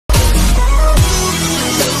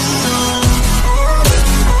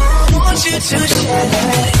Yo,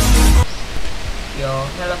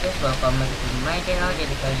 hello guys, welcome back to my channel.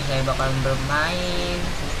 Jadi kali ini saya bakalan bermain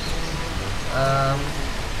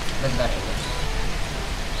bentar ya guys.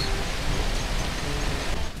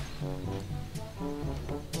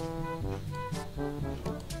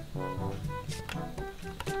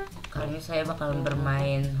 Kali ini saya bakalan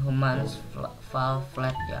bermain FALL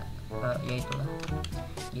FLATT ya, yaitulah.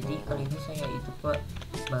 Jadi kali ini saya itu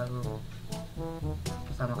baru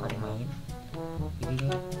pertama kali main. Jadi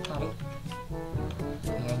ini tarik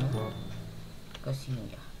kayaknya ke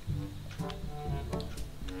sini ya.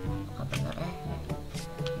 Apa benar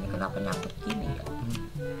ini kenapa nyangkut gini ya?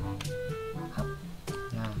 Hap.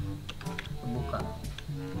 Nah, buka.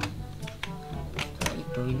 Setelah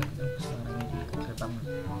itu ini suaranya jadi kecil banget.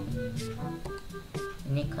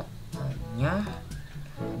 Ini katanya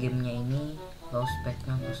gamenya ini low spec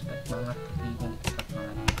banget, tapi ini cepat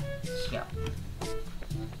banget. Siap.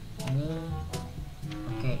 Ini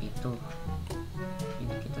oke, itu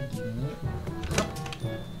jadi kita gini hop,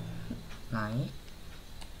 naik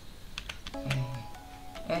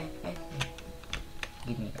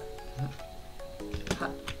gini ya.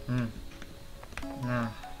 Nah,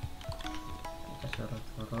 kita suruh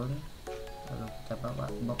turun, lalu kita bawa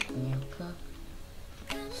boxnya ke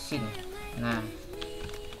sini. Nah,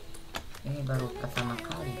 ini baru pertama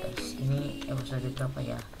kali guys. Ini episode berapa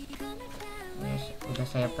ya? Ini udah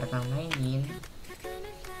saya pernah mainin.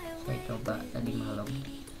 Saya coba tadi malam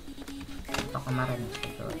atau kemarin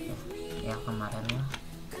saya coba ya kemarin ya.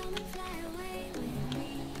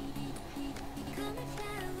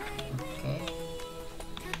 Oke,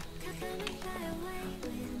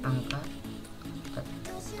 angkat,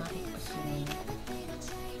 tarik ke sini.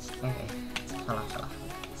 Salah.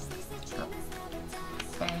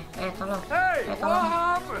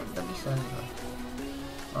 Tolong. Gak bisa.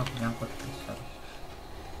 Oh, nyangkut. Sorry.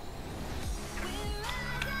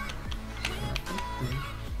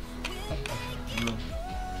 Belum.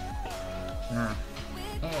 Nah,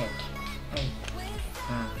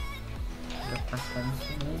 nah, lepaskan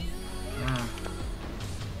sini. Nah,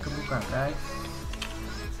 kebuka guys.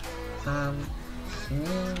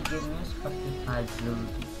 Ini gamenya seperti puzzle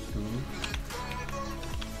gitu.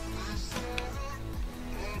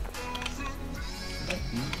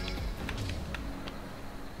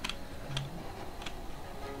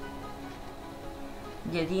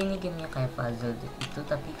 Jadi ini gamenya kayak puzzle itu,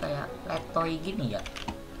 tapi kayak letoy gini ya.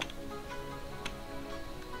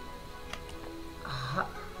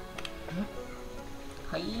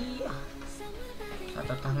 Hai,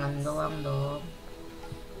 satu tangan doang dong.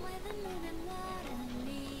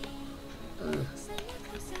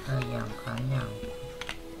 Sayangkannya.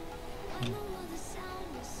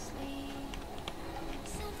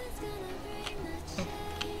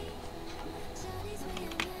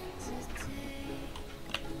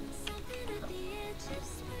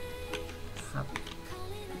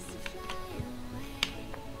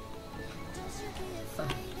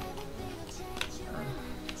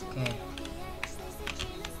 Oke,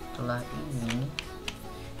 setelah ini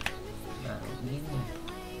baru gini.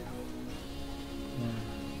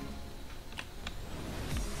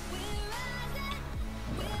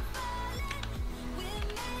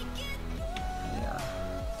 Ya,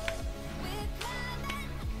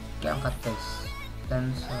 diangkat guys.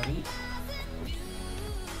 Dan sorry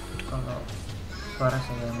kalau suara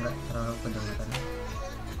saya nggak terlalu kedengaran.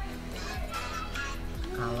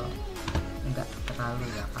 Kalau nggak terlalu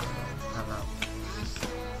ya, kalau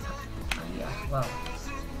wow,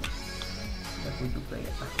 jatuh juga ya.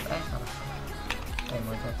 Salah, saya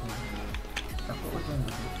mau jatuh, aku ujung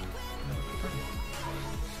dulu.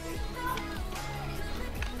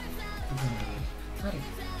 Tarik,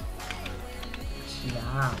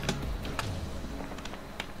 siap.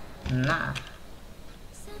 Nah,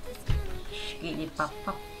 gini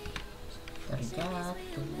papak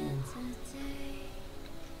terjatuh.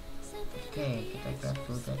 Oke, kita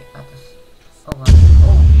jatuh dari atas. Oh,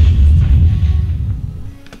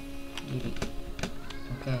 jadi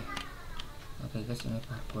oke guys, ini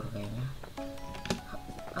parkour kayaknya.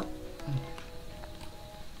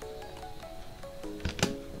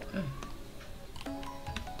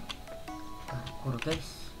 Parkour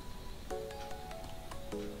guys.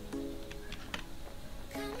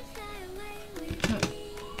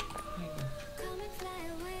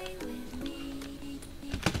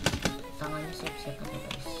 Tangannya siap-siap aja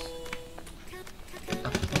guys.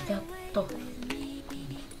 Aku jatuh.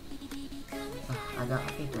 Ada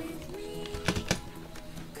apa itu?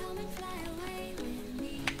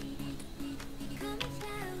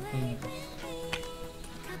 Ini guys.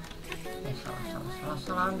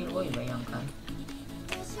 Salah ambil, bayangkan.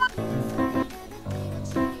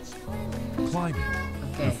 Climbing.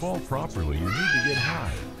 To fall properly, you need to get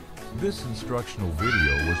high. This instructional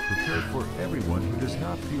video was prepared for everyone who does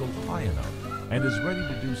not feel high enough and is ready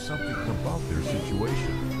to do something about their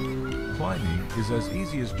situation. Climbing is as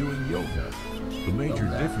easy as doing yoga. The major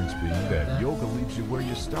difference being that yoga leaves you where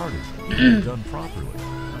you started, even done properly.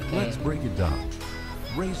 Let's break it down.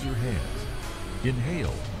 Raise your hands.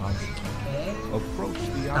 Inhale, option. Approach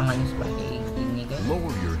the obstacle.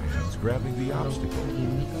 Lower your hands, grabbing the obstacle.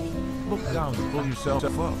 Look down to pull yourself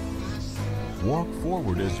up. Walk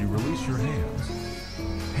forward as you release your hands.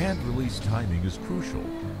 Hand release timing is crucial.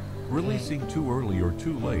 Releasing too early or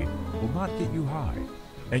too late will not get you high,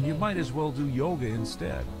 and you might as well do yoga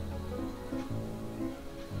instead.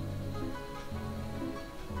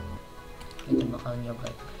 Kita bakal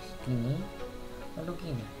nyoba gini, lalu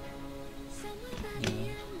gini,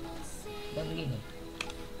 gini, dan begini.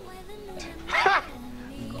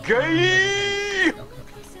 Gay!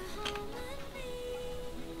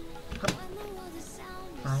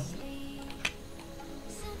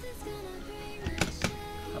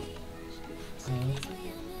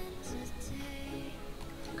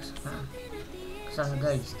 Kesana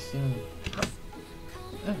guys, kesini.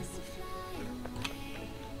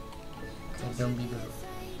 Kayak zombie dulu.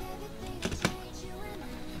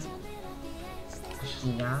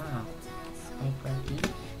 Siap. Naik lagi.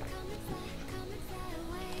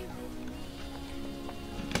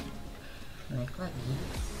 Naik lagi.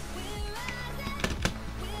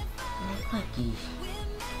 Naik lagi.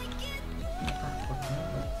 Takut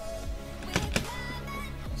banget.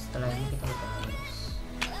 Setelah ini kita udah harus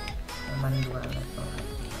cuman 2 level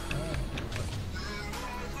lagi.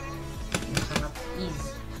 Ini sangat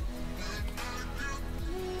easy.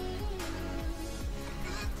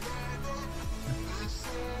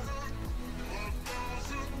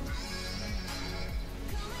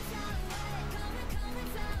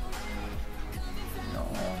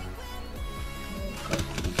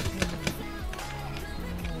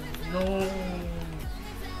 No.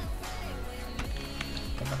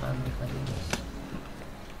 Kita bakal ambil lagi guys.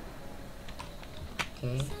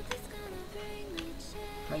 Oke.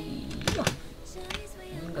 Iya.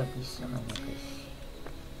 Ini nggak bisa kan ya guys.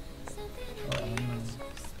 Oh emang.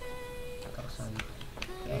 Kita kesana.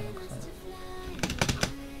 Ya emang kesana.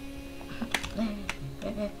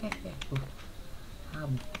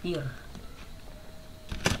 Hampir.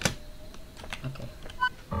 Oke.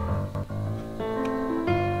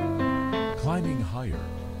 Climbing higher.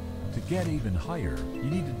 To get even higher, you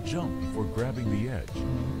need to jump before grabbing the edge.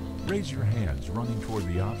 Raise your hands running toward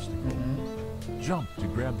the obstacle. Jump to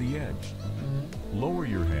grab the edge. Lower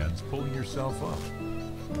your hands, pulling yourself up.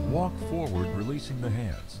 Walk forward, releasing the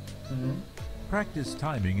hands. Practice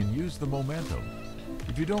timing and use the momentum.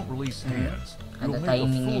 If you don't release hands, you'll make a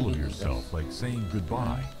fool of yourself, like saying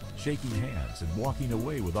goodbye, shaking hands, and walking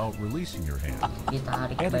away without releasing your hand.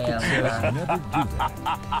 Etiquette says never do that.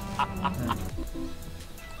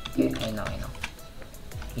 Okay, I know.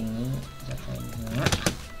 Ini jatuhnya.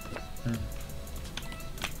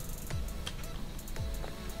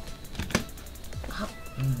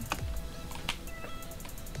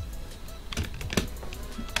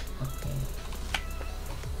 Oke.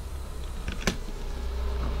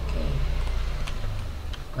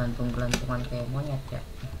 Gelantung-gelantungan kayak monyet ya.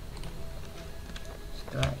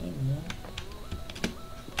 Setelah ini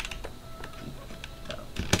kita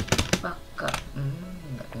pakai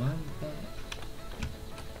nggak nyampe.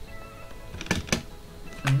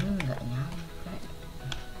 Nggak nyampe.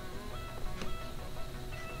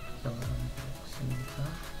 Dorong sini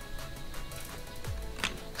kah?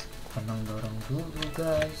 Emang dorong dulu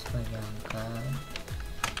guys, bayangkan.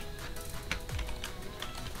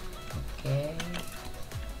 Oke.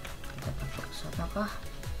 Kita takut kesana kah?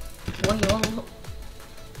 Wah ya Allah.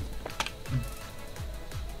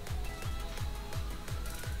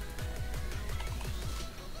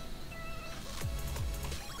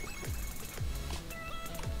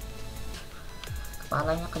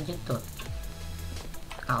 Kepalanya kejedot.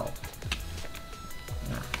 Au.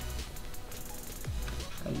 Nah.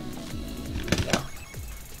 Iya.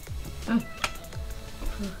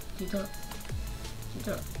 Tidak.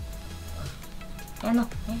 Enak,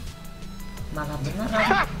 malah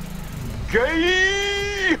beneran.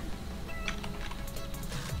 Gay!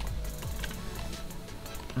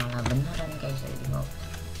 Malah beneran guys, saya mau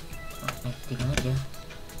acting aja.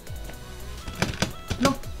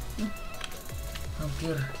 No.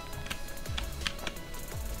 Hampir.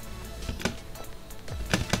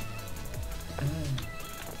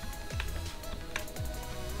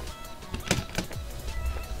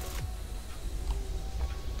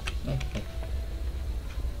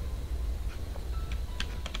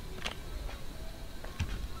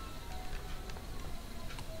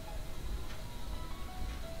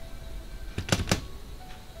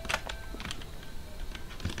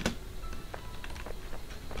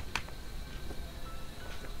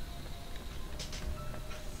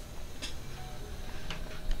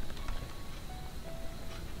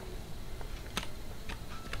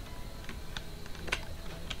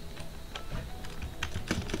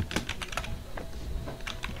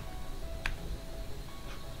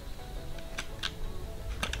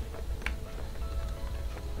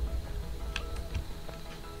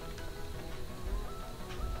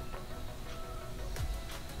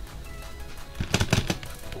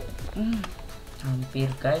 Hampir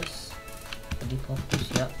guys, jadi fokus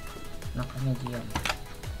ya, makanya diam.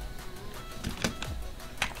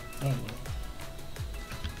 Oke,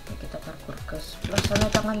 kita parkur ke sebelah sana,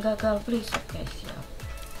 jangan gagal please. Oke, siap.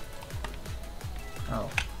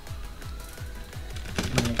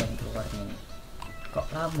 Mana jalan keluarnya nih, kok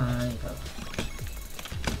lama gitu,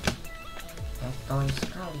 letoy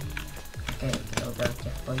sekali. Oke, kita udah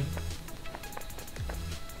checkpoint.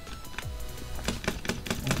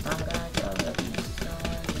 Tangga aja nggak bisa.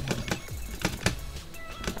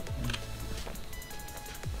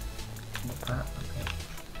 Buka, oke.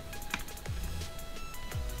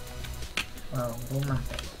 Wow, rumah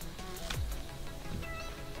guys.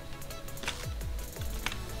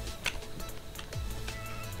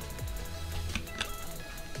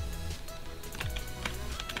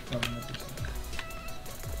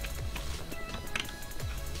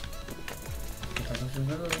 Kita susun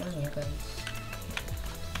dulu rumahnya guys.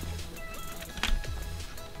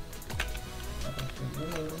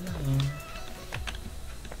 Dulu rumahnya.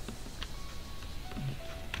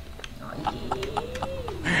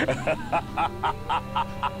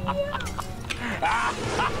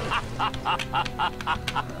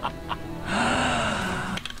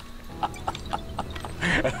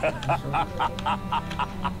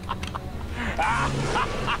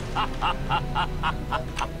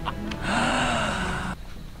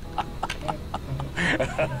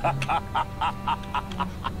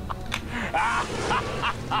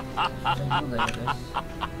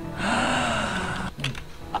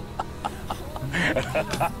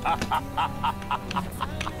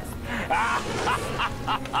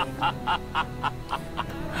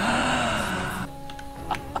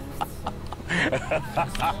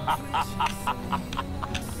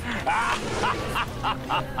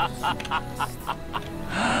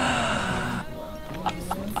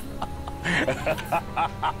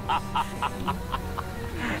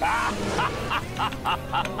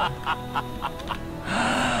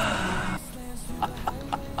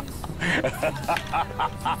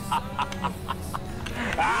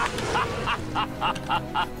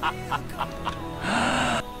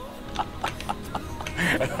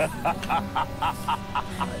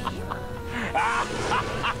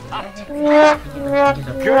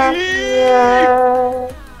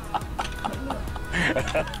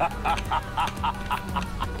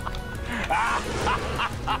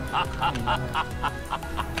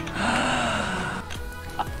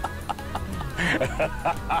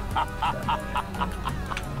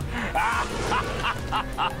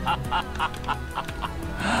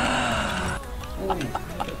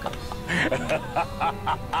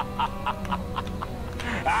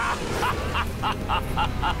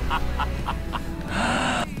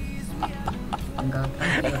 Enggak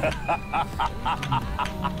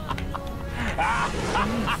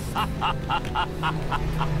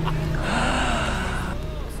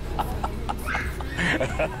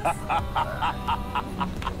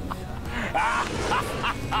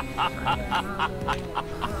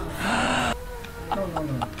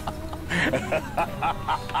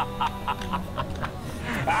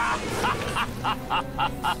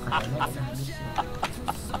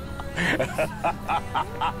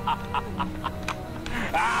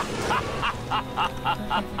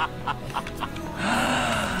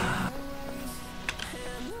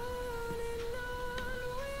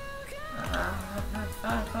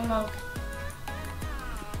kalau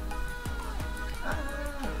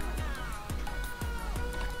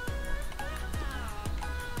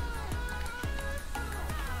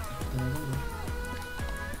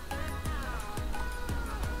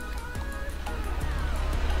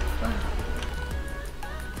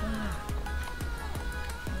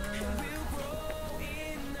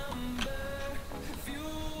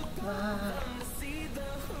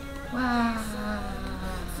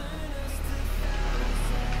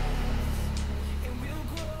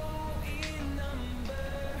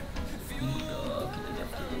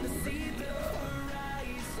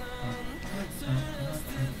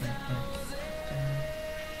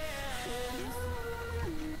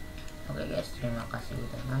Oke guys, terima kasih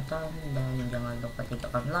udah nonton dan jangan lupa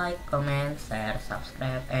tinggalkan like, comment, share,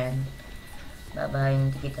 subscribe, and bye bye.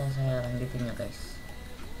 Nanti saya lanjutin ya guys.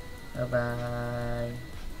 Bye bye.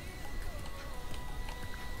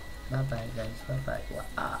 Bye bye guys, bye bye.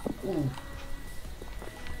 Wah,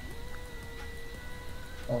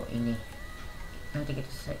 oh ini nanti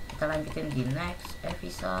kita lanjutin di next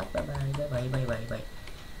episode. Bye bye, bye bye, bye bye, bye.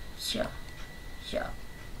 Siap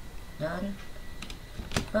dan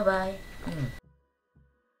bye bye.